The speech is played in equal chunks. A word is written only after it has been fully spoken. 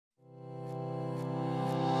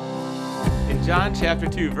John chapter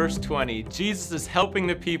 2, verse 20, Jesus is helping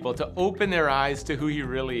the people to open their eyes to who he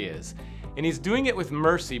really is. And he's doing it with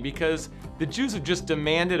mercy because the Jews have just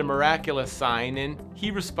demanded a miraculous sign, and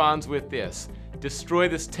he responds with this: destroy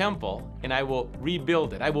this temple and I will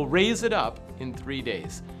rebuild it. I will raise it up in 3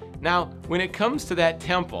 days. Now, when it comes to that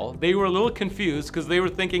temple, they were a little confused because they were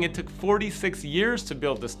thinking it took 46 years to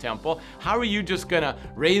build this temple. How are you just gonna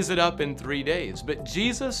raise it up in 3 days? But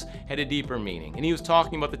Jesus had a deeper meaning, and he was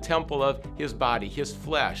talking about the temple of his body, his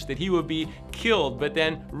flesh, that he would be killed but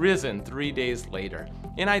then risen 3 days later.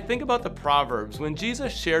 And I think about the Proverbs. When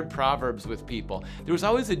Jesus shared Proverbs with people, there was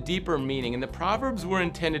always a deeper meaning, and the Proverbs were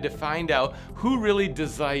intended to find out who really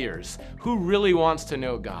desires, who really wants to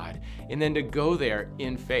know God, and then to go there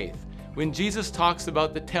in faith. When Jesus talks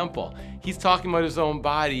about the temple, he's talking about his own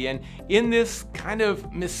body, and in this kind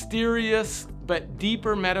of mysterious but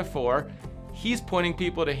deeper metaphor, he's pointing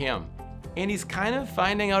people to him. And he's kind of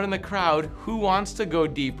finding out in the crowd who wants to go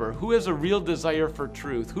deeper, who has a real desire for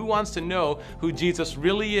truth, who wants to know who Jesus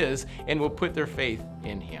really is and will put their faith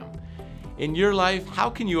in him. In your life, how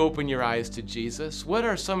can you open your eyes to Jesus? What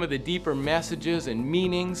are some of the deeper messages and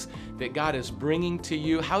meanings that God is bringing to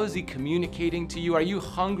you? How is he communicating to you? Are you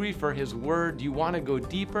hungry for his word? Do you want to go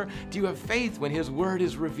deeper? Do you have faith when his word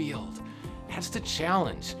is revealed? That's the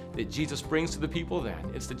challenge that Jesus brings to the people then.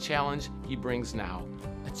 It's the challenge he brings now.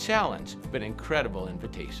 A challenge, but incredible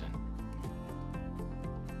invitation.